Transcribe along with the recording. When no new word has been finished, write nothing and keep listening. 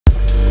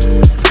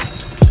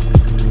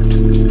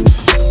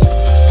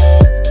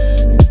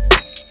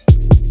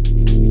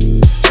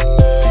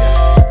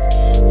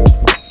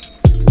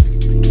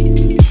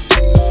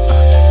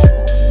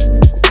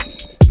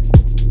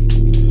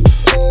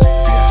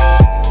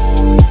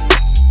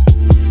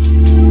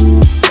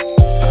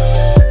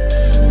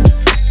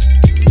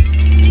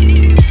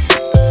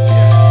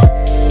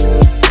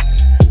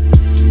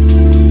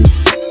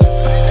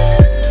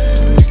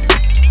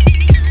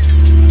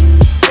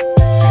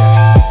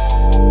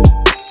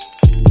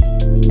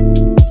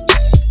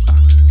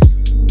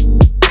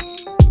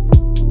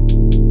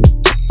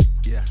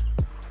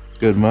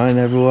Good morning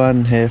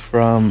everyone, here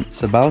from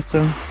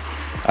Subalton.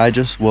 I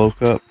just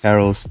woke up,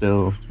 Carol's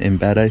still in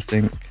bed I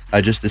think. I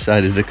just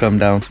decided to come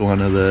down to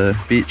one of the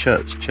beach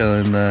huts,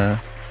 chilling the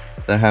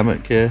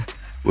hammock here.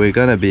 We're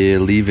gonna be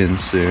leaving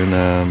soon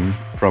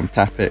from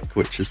Tapik,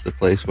 which is the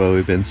place where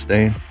we've been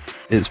staying.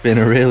 It's been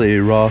a really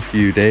raw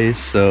few days,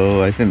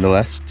 so I think the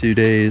last 2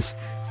 days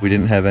we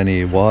didn't have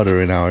any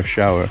water in our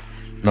shower.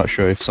 Not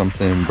sure if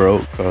something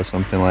broke or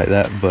something like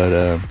that,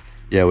 but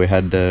yeah, we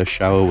had to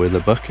shower with a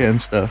bucket and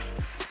stuff,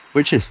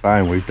 which is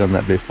fine, we've done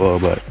that before,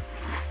 but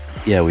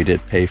yeah, we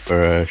did pay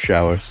for a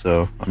shower,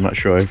 so I'm not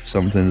sure if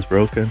something's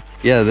broken.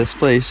 Yeah, this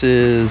place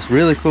is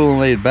really cool and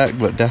laid back,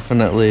 but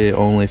definitely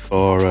only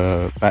for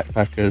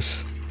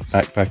backpackers.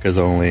 Backpackers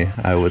only,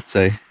 I would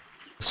say.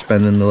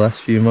 Spending the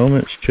last few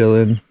moments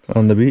chilling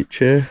on the beach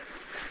here.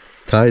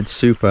 Tide's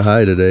super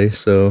high today,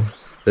 so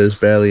there's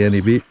barely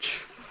any beach.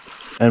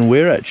 And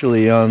we're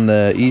actually on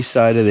the east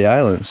side of the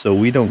island, so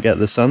we don't get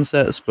the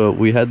sunsets, but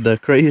we had the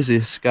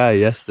craziest sky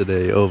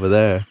yesterday over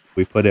there.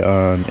 We put it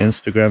on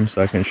Instagram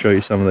so I can show you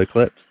some of the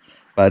clips.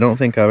 But I don't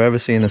think I've ever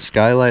seen a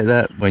sky like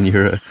that when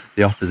you're at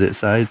the opposite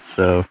side.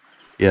 So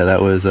yeah, that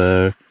was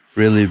a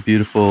really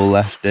beautiful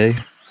last day.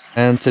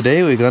 And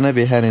today we're gonna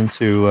be heading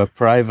to a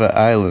private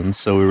island,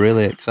 so we're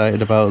really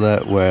excited about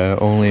that,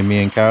 where only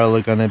me and Carol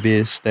are gonna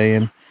be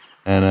staying.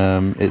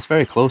 And it's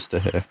very close to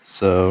here,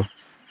 so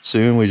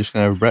soon we're just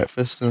gonna have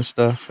breakfast and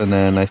stuff, and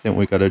then I think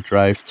we gotta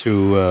drive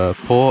to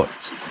port,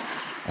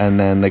 and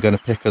then they're gonna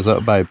pick us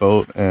up by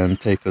boat and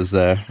take us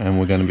there, and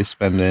we're gonna be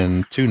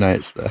spending 2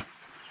 nights there.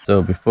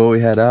 So before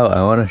we head out,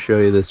 I want to show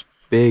you this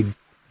big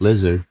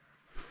lizard.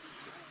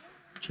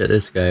 Check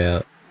this guy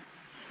out.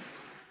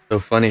 So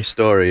funny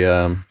story,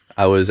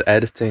 I was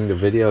editing a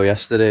video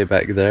yesterday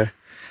back there,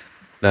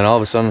 then all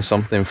of a sudden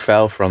something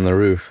fell from the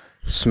roof,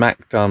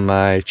 smacked on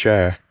my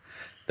chair.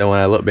 Then when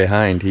I look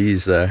behind,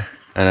 he's there,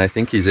 and I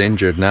think he's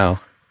injured now.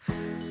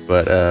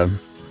 But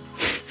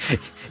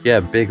yeah,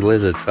 big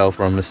lizard fell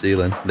from the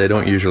ceiling. They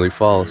don't usually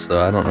fall,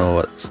 so I don't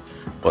know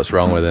what's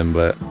wrong with him,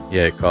 but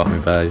yeah, it caught me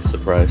by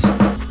surprise.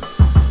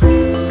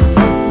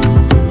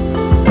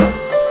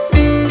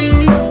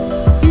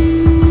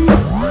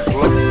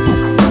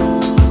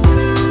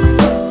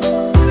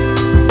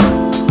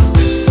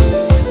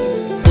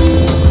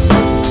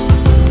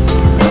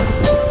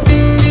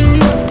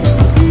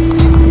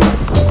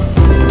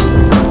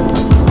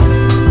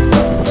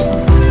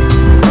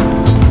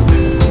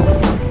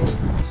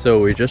 So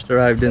we just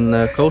arrived in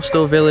the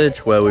coastal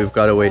village where we've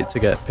got to wait to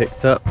get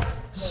picked up.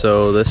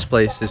 So this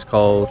place is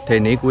called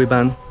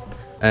Teniguiban,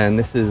 and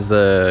this is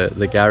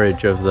the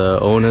garage of the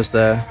owners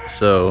there.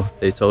 So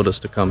they told us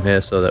to come here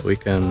so that we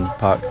can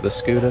park the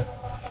scooter.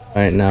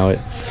 Right now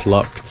it's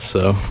locked,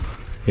 so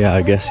yeah,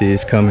 I guess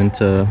he's coming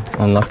to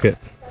unlock it.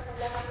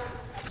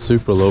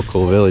 Super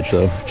local village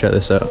though, check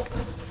this out.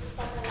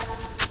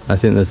 I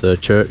think there's a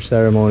church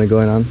ceremony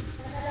going on.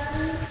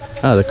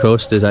 Ah, the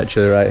coast is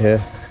actually right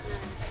here.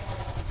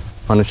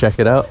 Want to check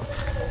it out?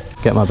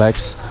 Get my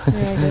bags.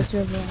 Yeah, get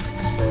your bag.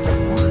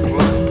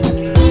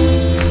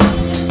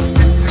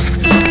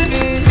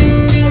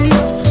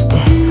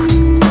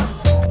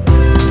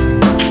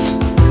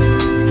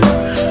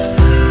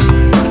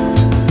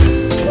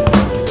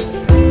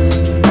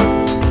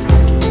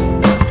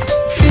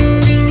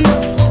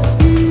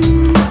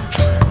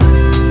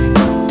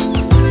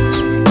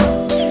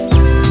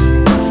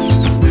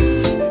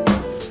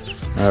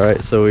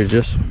 Alright, so we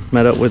just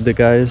met up with the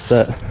guys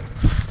that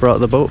brought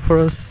the boat for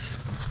us.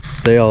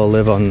 They all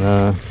live on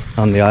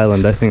the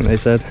island, I think they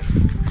said.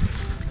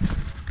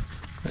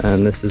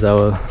 And this is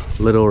our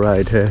little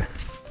ride here.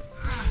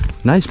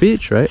 Nice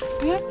beach, right?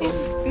 Yeah,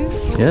 it's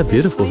beautiful. Yeah,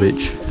 beautiful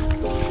beach.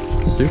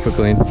 Super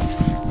clean.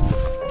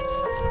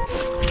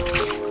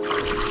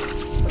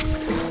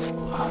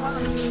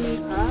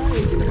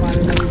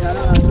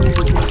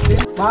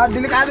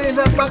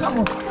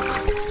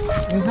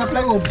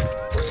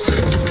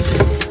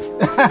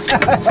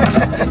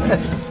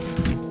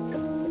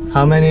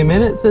 How many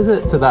minutes is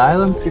it to the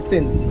island?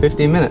 15.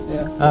 15 minutes?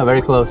 Yeah. Oh,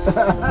 very close.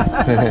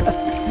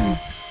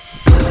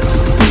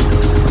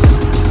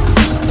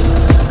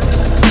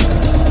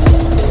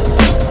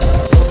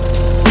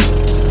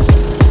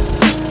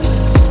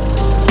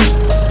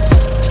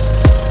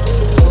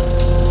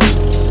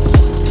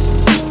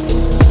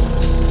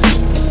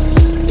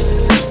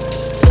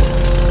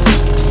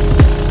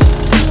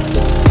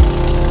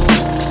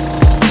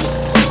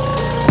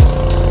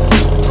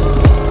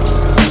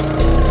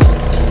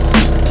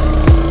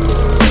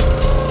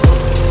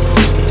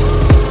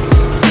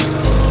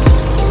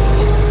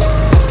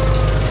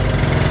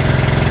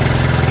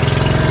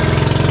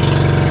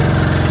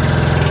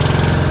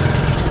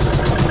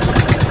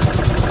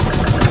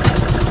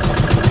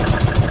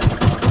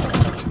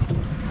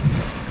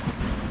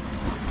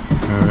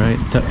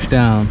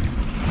 Touchdown.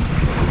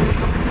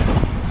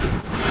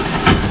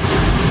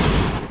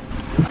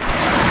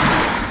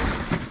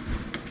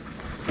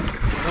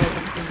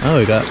 Oh,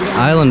 we got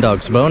Island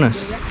Dogs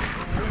bonus.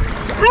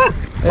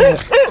 Hey,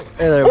 hey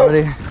there,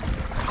 buddy.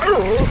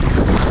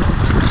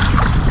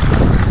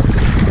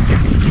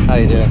 How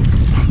you doing?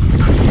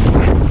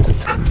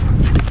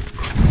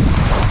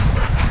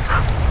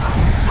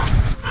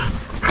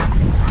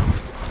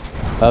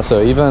 Oh,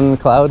 so even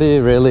cloudy,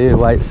 really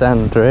white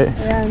sand, right?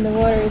 Yeah, and the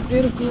water is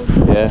beautiful.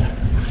 Yeah.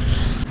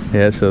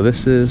 Yeah, so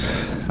this is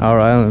our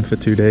island for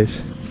 2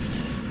 days.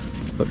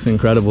 Looks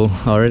incredible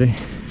already.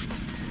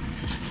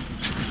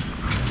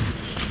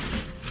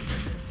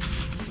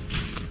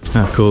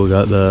 Ah, cool,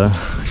 got the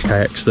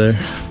kayaks there.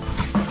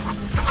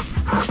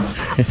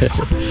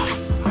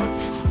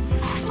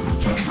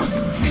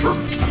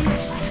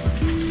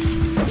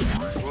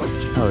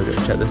 Oh, we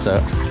gotta check this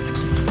out.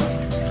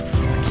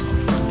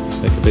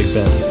 Like a big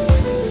bed.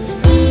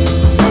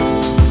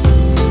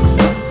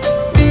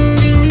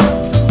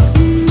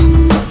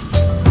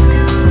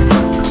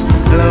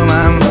 Hello,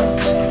 ma'am.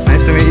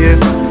 Nice to meet you.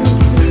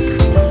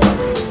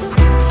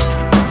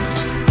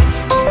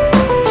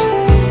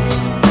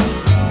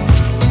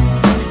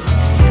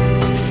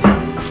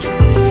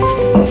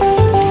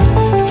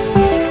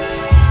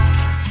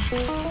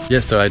 Yeah,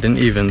 so I didn't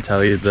even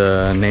tell you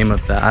the name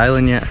of the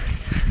island yet.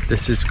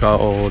 This is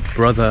called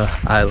Brother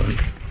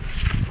Island.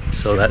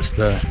 So that's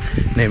the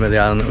name of the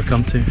island that we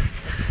come to.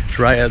 It's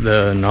right at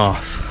the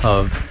north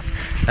of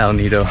El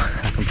Nido.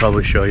 I can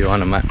probably show you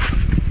on a map.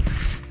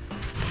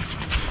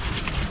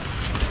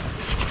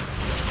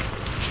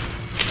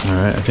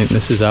 Alright, I think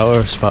this is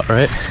our spot,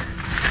 right?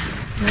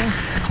 Yeah.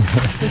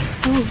 It's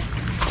cool.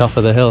 Top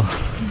of the hill.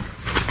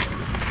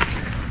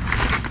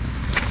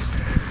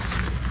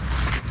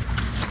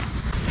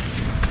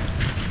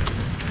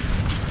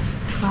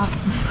 Wow.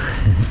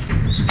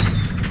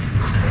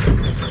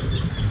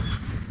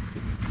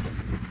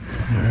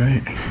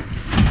 Alright.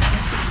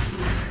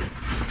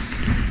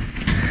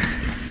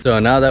 So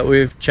now that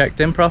we've checked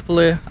in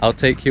properly, I'll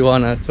take you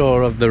on a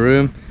tour of the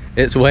room.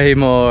 It's way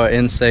more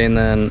insane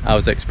than I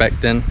was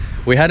expecting.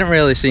 We hadn't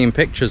really seen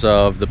pictures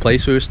of the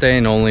place we were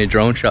staying, only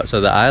drone shots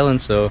of the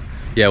island, so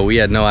yeah, we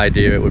had no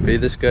idea it would be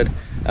this good.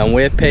 And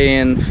we're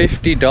paying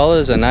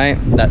 $50 a night.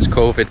 That's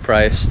COVID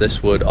price.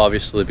 This would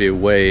obviously be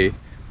way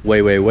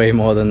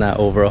more than that,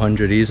 over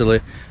 100 easily.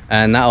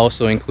 And that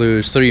also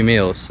includes 3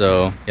 meals,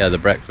 so yeah, the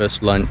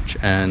breakfast, lunch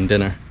and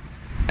dinner.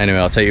 Anyway,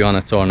 I'll take you on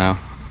a tour now.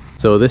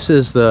 So this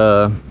is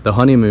the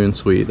honeymoon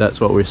suite. That's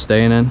what we're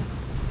staying in,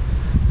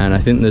 and I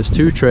think there's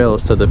 2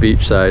 trails to the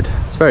beach side.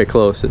 It's very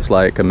close, it's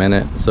like a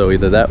minute, so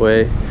either that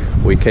way,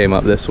 we came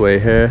up this way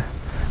here.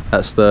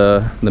 That's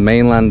the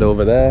mainland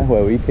over there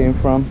where we came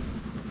from.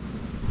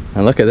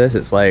 And look at this,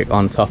 it's like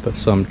on top of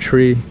some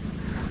tree.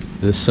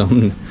 There's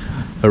some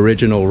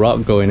original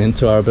rock going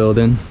into our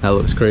building. That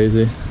looks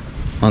crazy.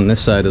 On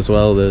this side as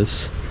well,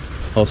 there's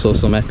also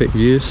some epic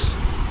views.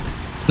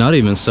 It's not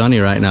even sunny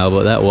right now,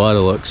 but that water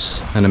looks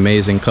an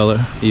amazing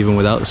color even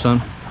without the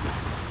sun.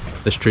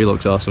 This tree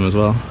looks awesome as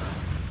well.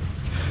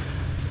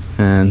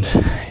 And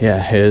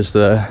yeah, here's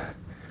the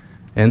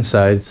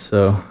inside.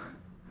 So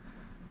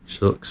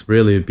it looks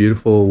really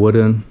beautiful,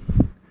 wooden,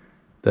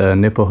 the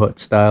nipple hut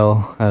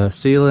style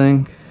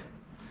ceiling.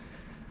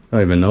 I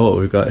don't even know what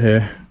we've got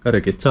here. Got a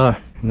guitar.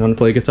 You want to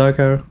play guitar,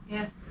 Carol?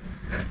 Yes.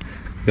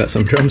 Got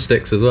some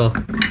drumsticks as well.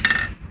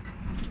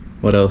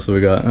 What else have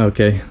we got?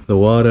 Okay, the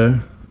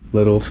water,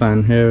 little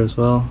fan here as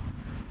well.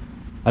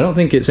 I don't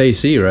think it's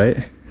AC,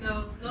 right?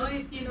 No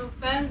AC, no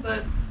fan,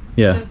 but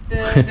yeah, just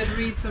the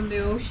breeze from the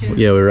ocean.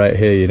 Yeah, we're right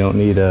here. You don't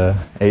need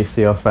a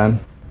AC or fan.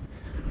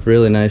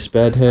 Really nice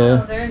bed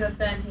here. Oh, there's a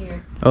fan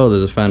here. Oh,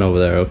 there's a fan over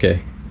there.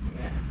 Okay.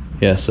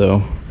 Yeah,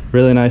 so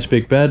really nice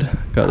big bed.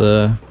 Got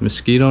the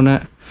mosquito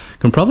net.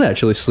 Can probably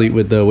actually sleep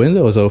with the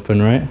windows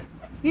open, right?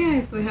 Yeah,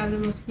 if we have the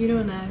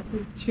mosquito net,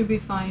 it should be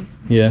fine.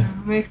 Yeah.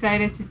 I'm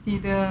excited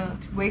to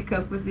wake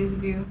up with this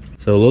view.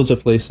 So loads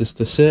of places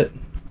to sit.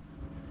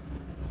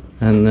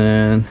 And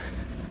then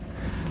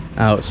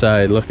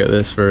outside, look at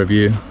this for a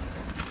view.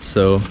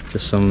 So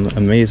just some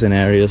amazing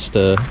areas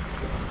to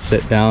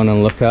sit down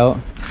and look out.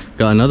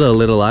 Got another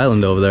little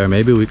island over there.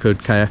 Maybe we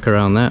could kayak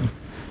around that.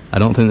 I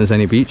don't think there's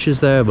any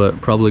beaches there,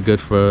 but probably good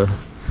for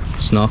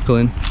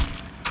snorkeling.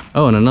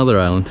 Oh, and another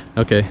island.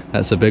 Okay,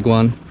 that's a big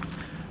one.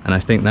 And I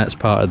think that's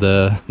part of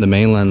the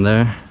mainland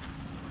there.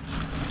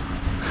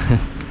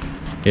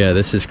 Yeah,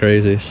 this is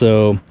crazy.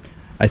 So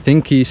I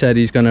think he said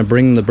he's gonna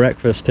bring the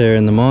breakfast here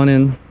in the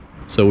morning,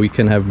 so we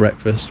can have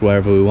breakfast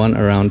wherever we want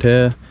around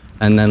here.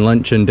 And then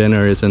lunch and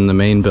dinner is in the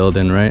main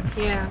building, right?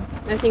 Yeah,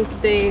 I think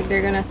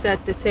they're gonna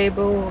set the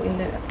table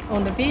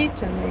on the beach,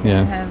 and they're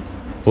gonna have.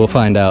 We'll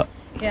find out.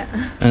 Yeah.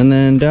 And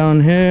then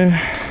down here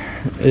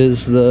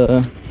is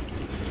the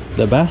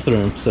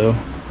bathroom. So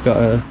got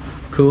a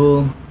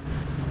cool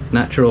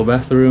natural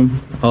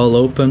bathroom, all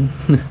open.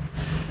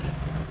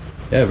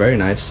 Yeah, very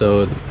nice.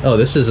 So oh,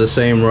 this is the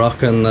same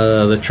rock and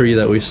the tree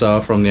that we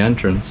saw from the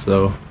entrance.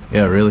 So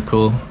yeah, really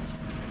cool.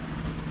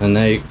 And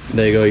there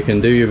you go, you can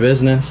do your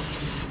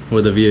business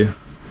with a view.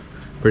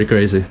 Pretty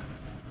crazy.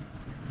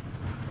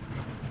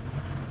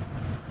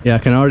 Yeah, I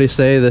can already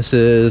say this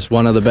is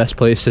one of the best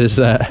places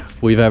that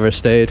we've ever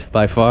stayed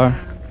by far.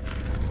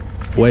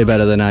 Way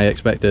better than I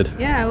expected.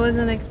 Yeah, I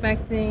wasn't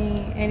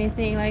expecting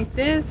anything like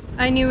this.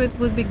 I knew it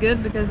would be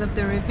good because of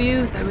the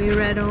reviews that we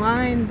read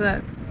online,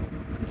 but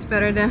it's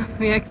better than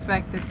we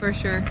expected for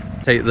sure.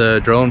 Take the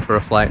drone for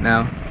a flight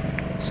now.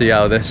 see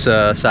how this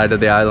side of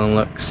the island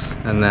looks,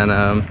 and then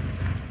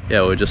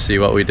yeah, we'll just see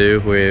what we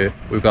do.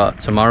 We've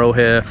got tomorrow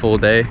here, full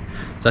day,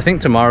 so I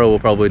think tomorrow we'll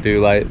probably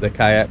do like the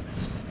kayaks.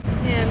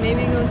 Yeah,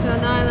 maybe go to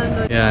an island.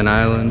 Or yeah, an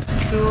island.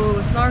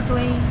 Do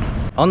snorkeling.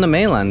 On the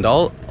mainland,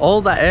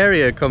 all that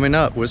area coming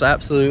up was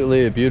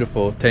absolutely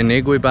beautiful.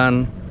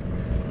 Teniguiban,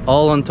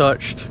 all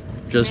untouched.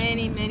 Just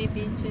many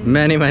beaches.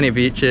 Many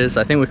beaches.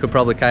 I think we could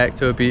probably kayak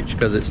to a beach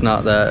because it's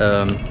not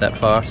that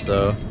far.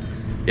 So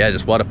yeah,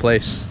 just what a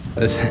place.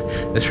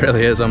 This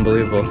really is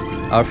unbelievable.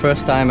 Our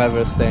first time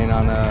ever staying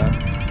on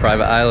a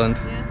private island.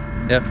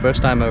 Yeah,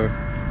 first time ever.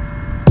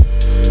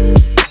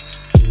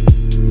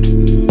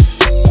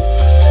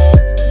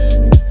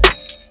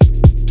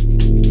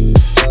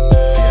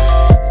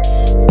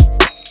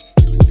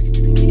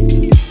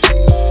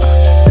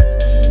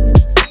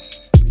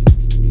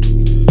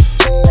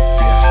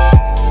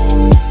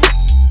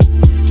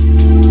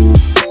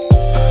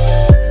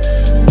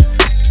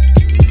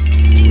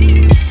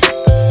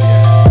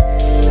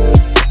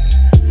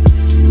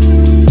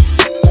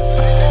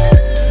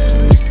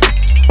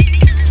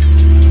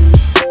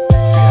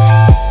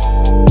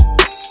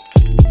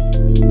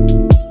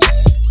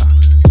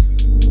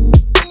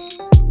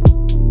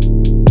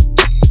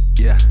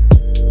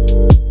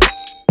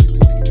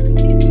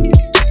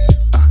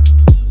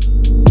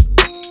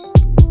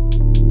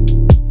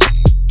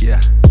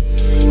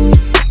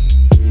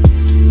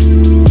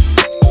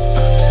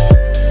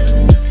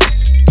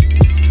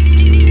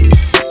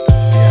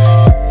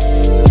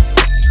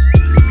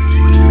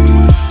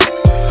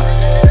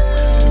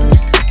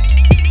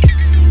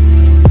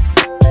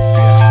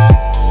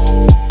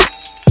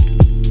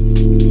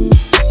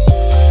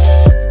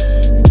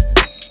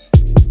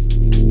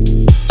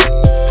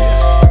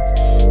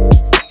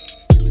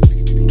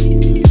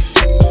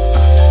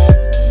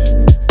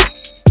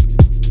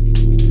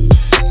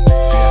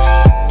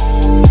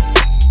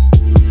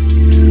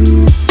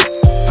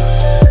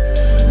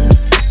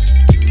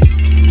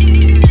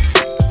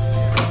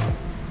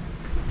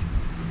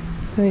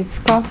 So it's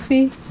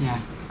coffee? Yeah.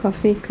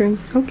 Coffee, cream.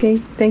 Okay,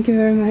 thank you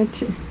very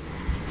much.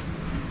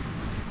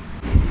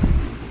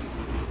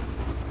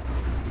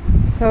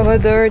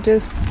 Salvador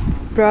just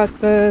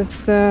brought us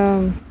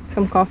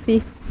some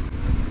coffee.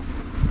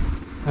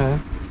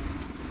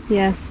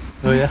 Yes.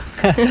 Oh yeah?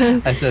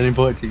 I said in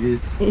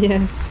Portuguese.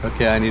 Yes.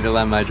 Okay, I need to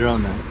land my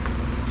drone now.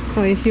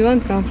 Oh, if you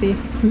want coffee.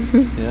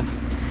 Yeah.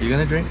 You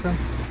gonna drink some?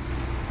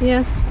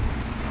 Yes.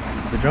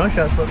 The drone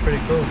shots look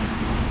pretty cool.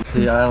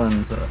 The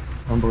island's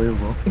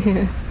unbelievable.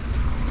 Yeah.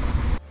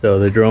 So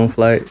the drone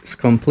flight's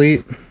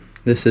complete.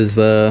 This is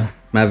the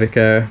Mavic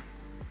Air.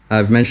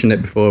 I've mentioned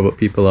it before, but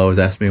people always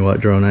ask me what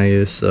drone I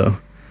use. So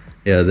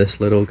yeah, this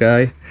little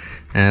guy.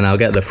 And I'll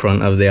get the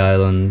front of the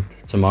island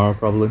tomorrow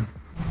probably.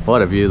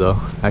 What a view though.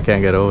 I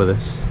can't get over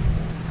this.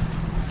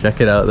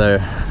 Check it out there.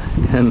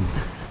 You can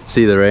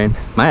see the rain.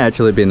 Might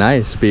actually be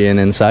nice being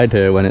inside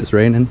here when it's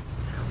raining.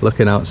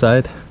 Looking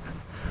outside.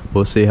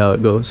 We'll see how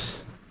it goes.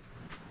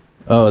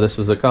 Oh, this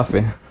was the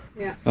coffee.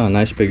 Yeah. Oh,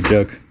 nice big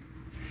jug.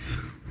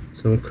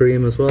 Some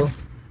cream as well.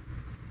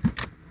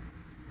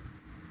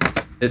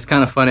 It's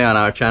kind of funny on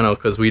our channel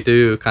because we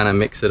do kind of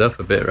mix it up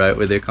a bit, right,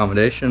 with the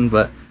accommodation,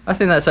 but I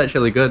think that's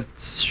actually good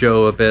to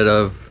show a bit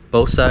of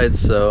both sides.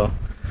 So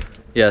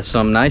yeah,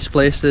 some nice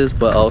places,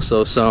 but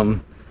also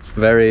some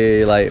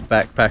very like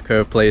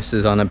backpacker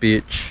places on a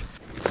beach.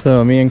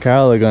 So me and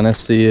Carl are gonna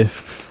see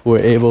if we're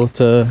able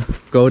to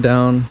go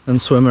down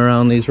and swim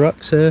around these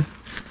rocks here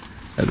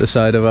at the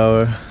side of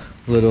our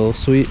little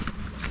suite.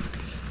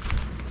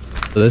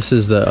 This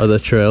is the other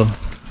trail.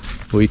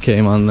 We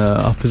came on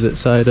the opposite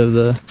side of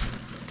the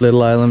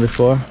little island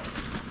before. I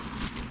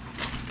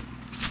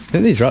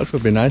think these rocks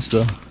would be nice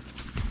though.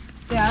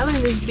 The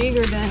island is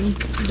bigger than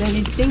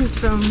it seems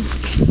from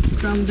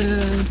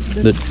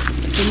the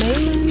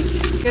mainland.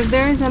 Because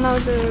there is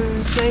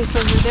another place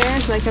over there.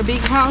 It's like a big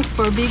house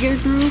for a bigger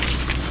group.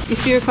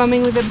 If you're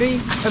coming with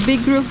a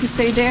big group, you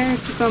stay there.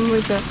 If you come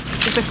with a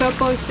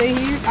couple, you stay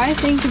here. I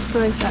think it's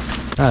like that.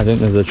 I think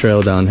there's a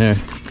trail down here.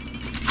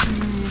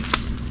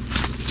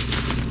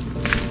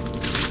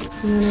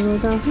 You wanna go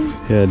down here?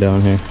 Yeah,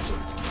 down here.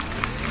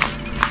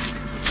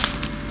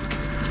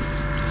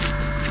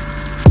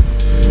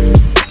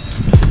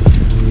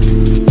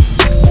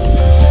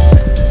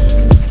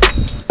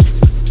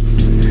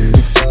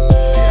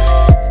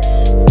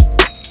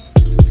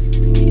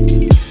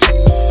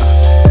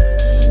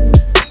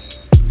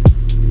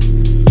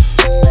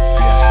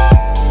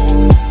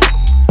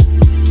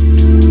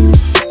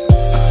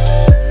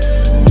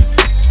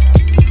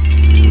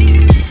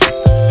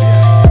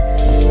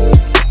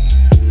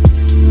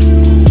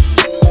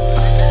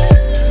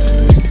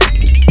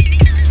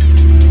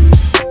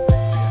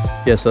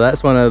 Yeah, so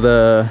that's one of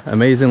the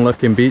amazing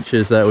looking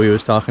beaches that we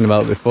was talking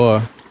about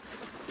before.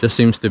 Just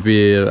seems to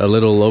be a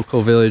little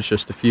local village,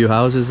 just a few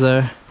houses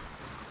there.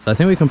 So I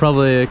think we can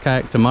probably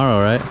kayak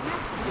tomorrow, right?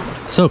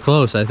 So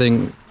close, I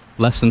think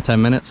less than 10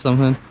 minutes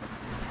something.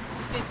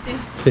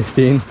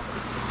 15.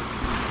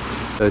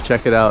 So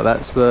check it out,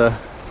 that's the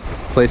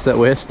place that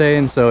we're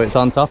staying. So it's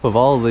on top of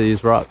all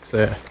these rocks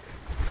here.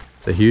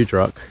 It's a huge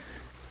rock.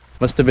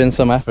 Must have been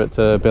some effort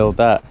to build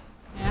that.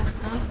 Yeah,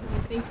 I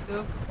think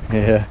so.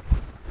 Yeah.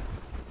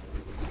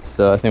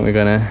 So I think we're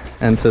gonna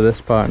enter this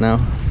part now.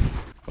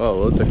 Whoa,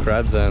 loads of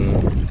crabs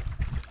and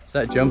is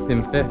that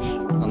jumping fish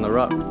on the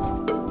rocks? Don't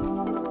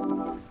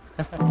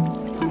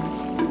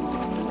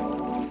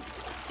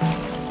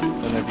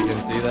know if you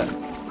can see that.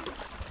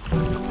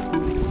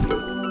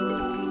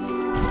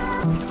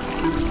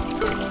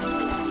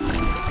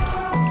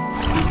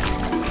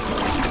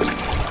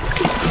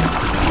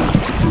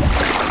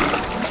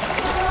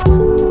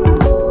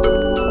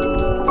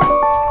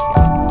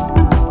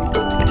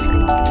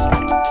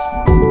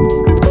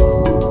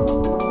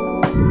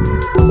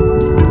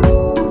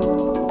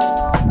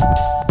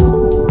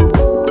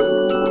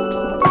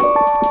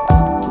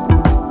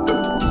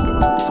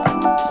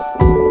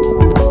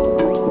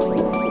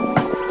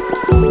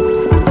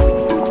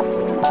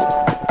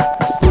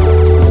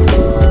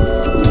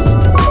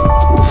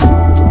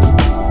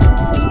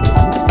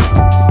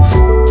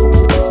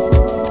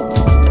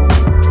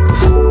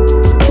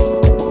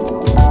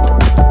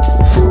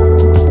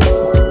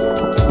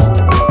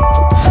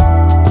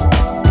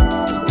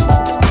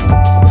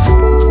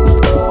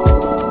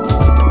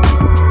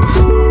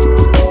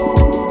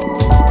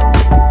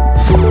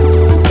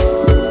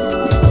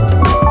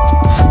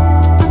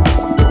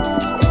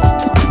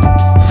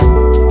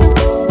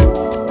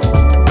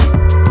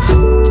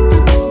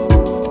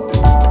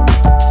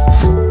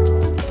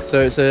 So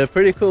it's a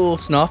pretty cool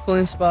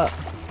snorkeling spot.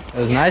 It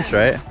was nice,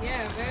 right?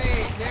 Yeah,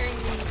 very, very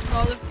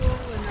colorful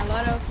and a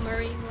lot of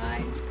marine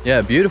life.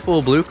 Yeah,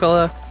 beautiful blue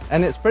color.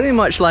 And it's pretty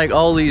much like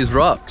all these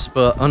rocks,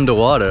 but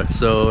underwater.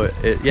 So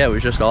yeah, it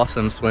was just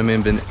awesome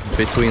swimming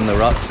between the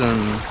rocks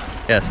and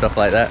yeah, stuff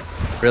like that.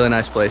 Really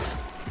nice place.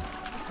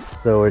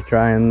 So we're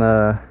trying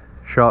the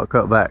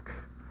shortcut back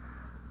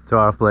to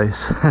our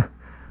place,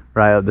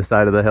 right up the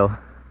side of the hill.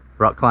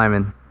 Rock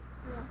climbing.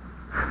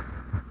 Yeah.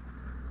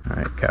 All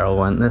right, Carol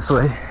went this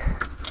way.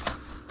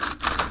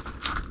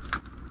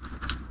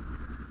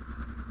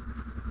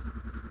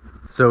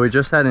 So we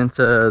just head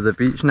into the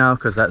beach now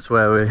because that's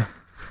where we're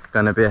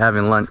gonna be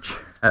having lunch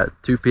at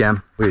 2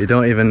 p.m. We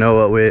don't even know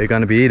what we're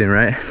gonna be eating,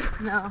 right?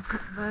 No,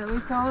 but we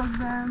told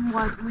them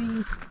what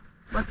we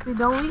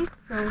don't eat,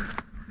 so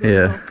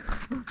yeah.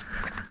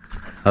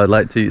 I would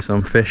like to eat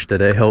some fish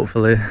today,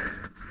 hopefully.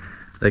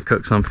 They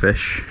cook some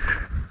fish.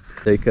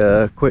 Take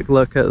a quick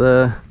look at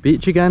the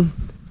beach again.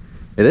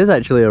 It is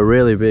actually a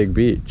really big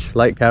beach.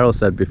 Like Carol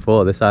said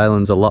before, this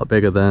island's a lot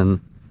bigger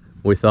than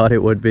we thought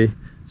it would be.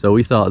 So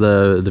we thought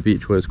the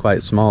beach was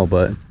quite small,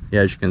 but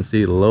yeah, as you can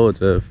see,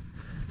 loads of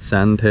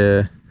sand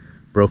here,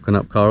 broken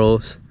up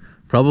corals.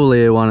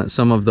 Probably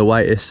some of the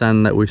whitest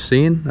sand that we've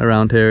seen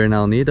around here in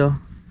El Nido.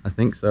 I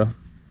think so.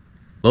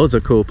 Loads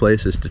of cool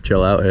places to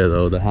chill out here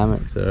though. The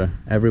hammocks are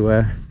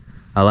everywhere.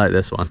 I like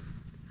this one.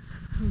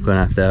 I'm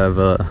gonna have to have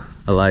a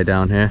lie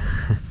down here.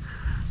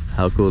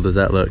 How cool does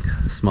that look?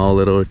 A small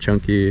little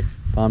chunky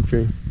palm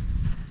tree.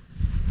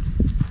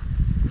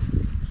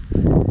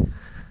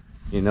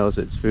 He knows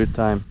it's food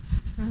time.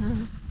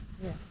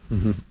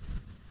 Yeah.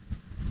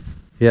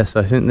 Yes,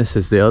 I think this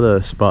is the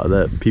other spot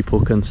that people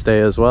can stay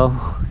as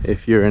well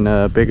if you're in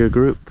a bigger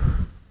group.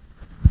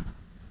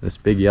 This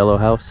big yellow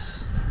house.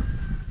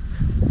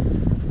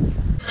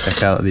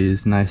 Check out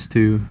these nice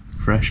two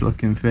fresh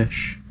looking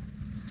fish.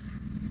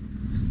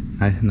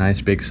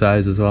 Nice big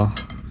size as well.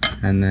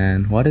 And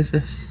then what is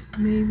this?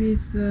 maybe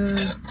it's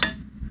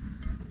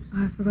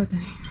I forgot the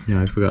name.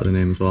 Yeah, I forgot the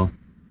name as well.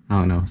 I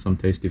don't know, some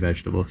tasty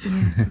vegetables.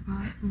 Yeah,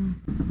 I forgot.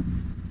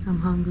 I'm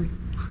hungry.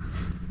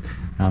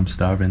 I'm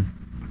starving.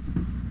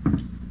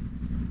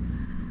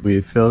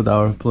 We filled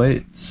our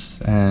plates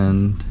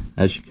and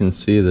as you can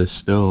see there's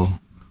still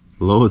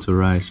loads of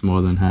rice,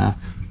 more than half,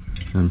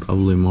 and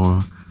probably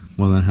more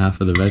than half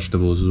of the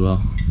vegetables as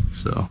well.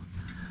 So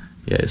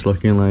yeah, it's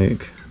looking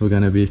like we're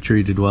gonna be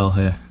treated well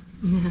here.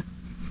 Yeah.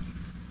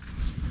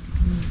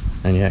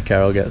 And yeah,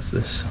 Carol gets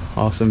this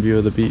awesome view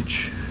of the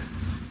beach.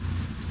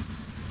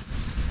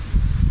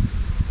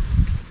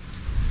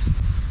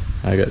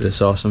 I got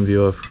this awesome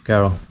view of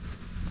Carol.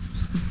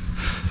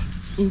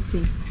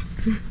 Eating.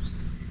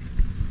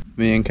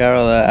 Me and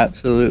Carol are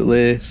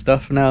absolutely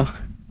stuffed now,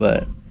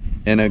 but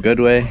in a good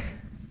way.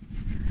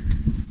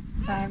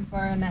 Time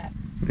for a nap.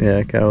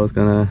 Yeah, Carol's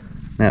gonna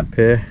nap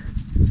here.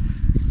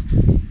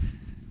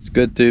 It's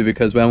good too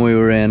because when we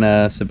were in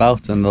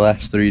Sabalton the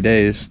last 3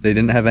 days, they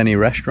didn't have any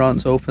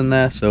restaurants open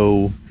there,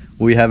 so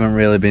we haven't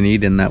really been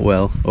eating that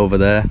well over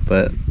there.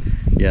 But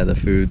yeah, the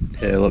food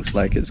here looks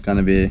like it's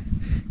gonna be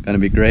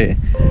great.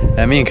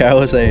 And me and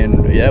Carol were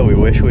saying, yeah, we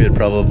wish we had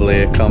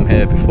probably come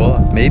here before.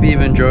 Maybe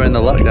even during the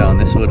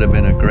lockdown, this would have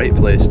been a great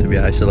place to be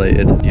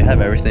isolated. You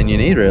have everything you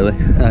need really.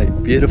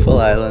 Like, beautiful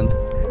island,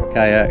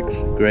 kayaks,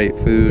 great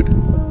food,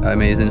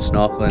 amazing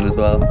snorkeling as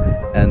well,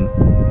 and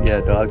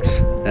yeah, dogs,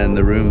 and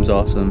the room's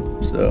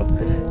awesome. So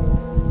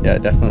yeah,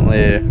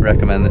 definitely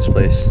recommend this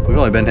place. We've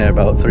only been here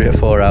about 3 or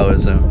 4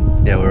 hours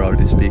and yeah, we're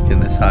already speaking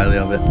this highly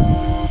of it.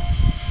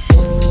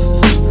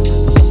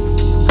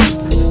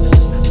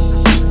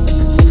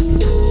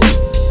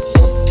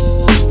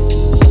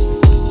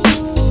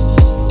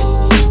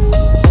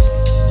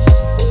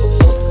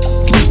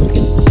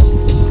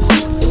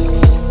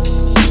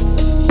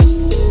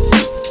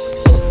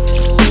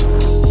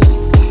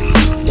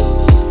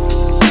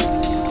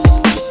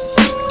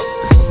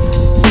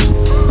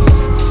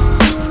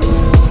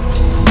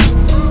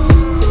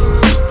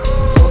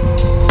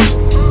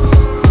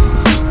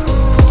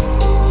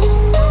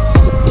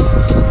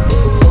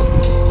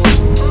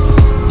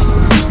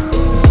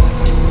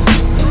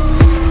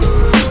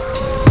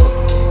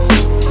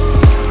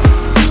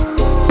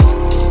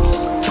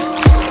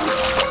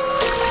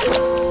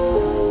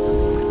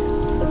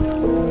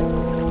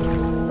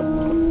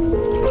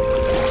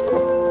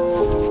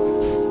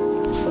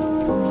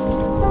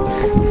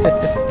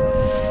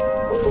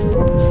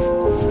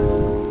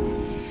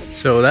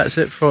 So that's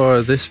it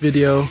for this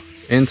video.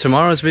 In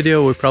tomorrow's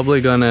video, we're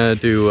probably gonna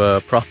do a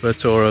proper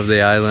tour of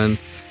the island,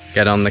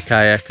 get on the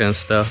kayak and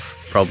stuff,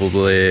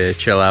 probably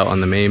chill out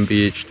on the main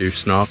beach, do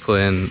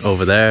snorkeling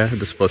over there.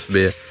 There's supposed to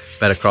be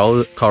better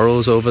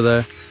corals over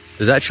there.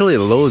 There's actually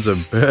loads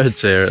of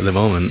birds here at the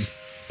moment.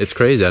 It's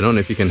crazy. I don't know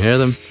if you can hear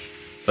them,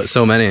 but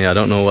so many. I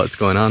don't know what's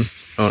going on.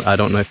 I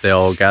don't know if they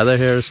all gather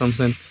here or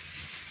something,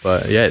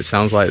 but yeah, it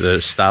sounds like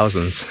there's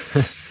thousands.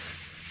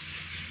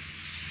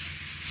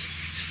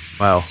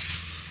 Wow.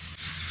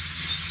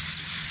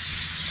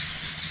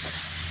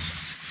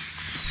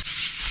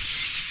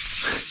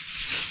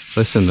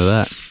 Listen to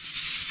that.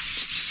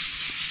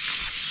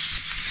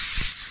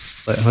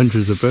 Like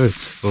hundreds of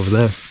birds over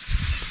there.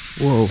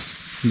 Whoa,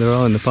 they're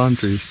all in the palm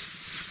trees.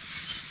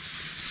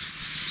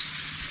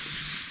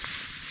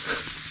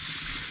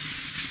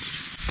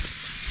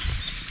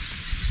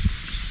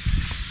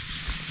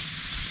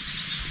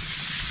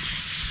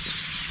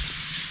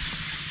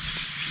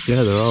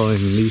 Yeah, they're all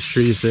in these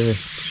trees there.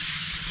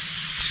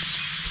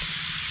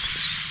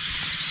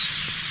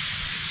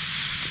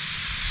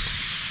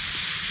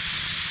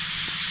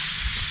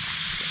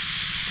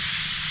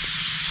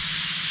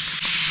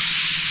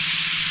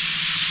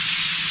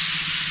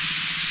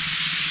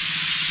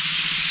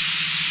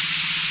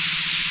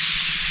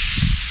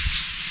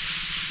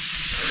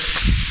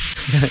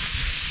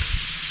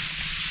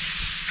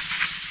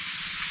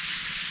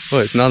 Oh,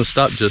 it's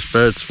non-stop, just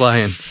birds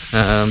flying.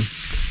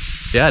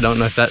 Yeah, I don't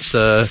know if that's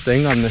a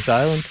thing on this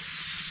island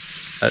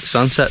at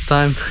sunset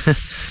time.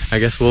 I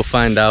guess we'll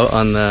find out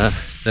on the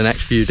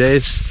next few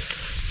days.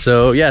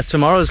 So yeah,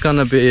 tomorrow's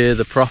gonna be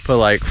the proper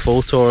like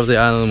full tour of the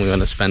island. We're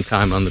gonna spend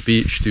time on the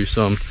beach, do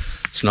some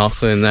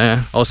snorkeling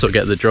there, also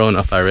get the drone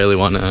up. I really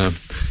want to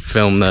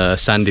film the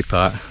sandy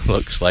part.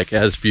 Looks like it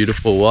has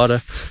beautiful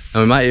water,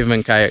 and we might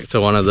even kayak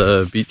to one of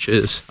the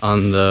beaches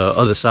on the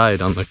other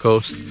side on the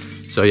coast.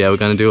 So yeah, we're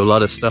going to do a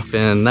lot of stuff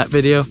in that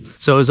video.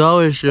 So as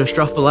always, just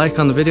drop a like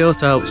on the video to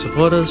help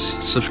support us,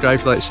 subscribe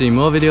if you'd like to see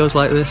more videos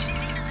like this,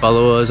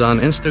 follow us on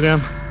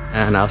Instagram,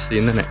 and I'll see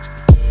you in the next one.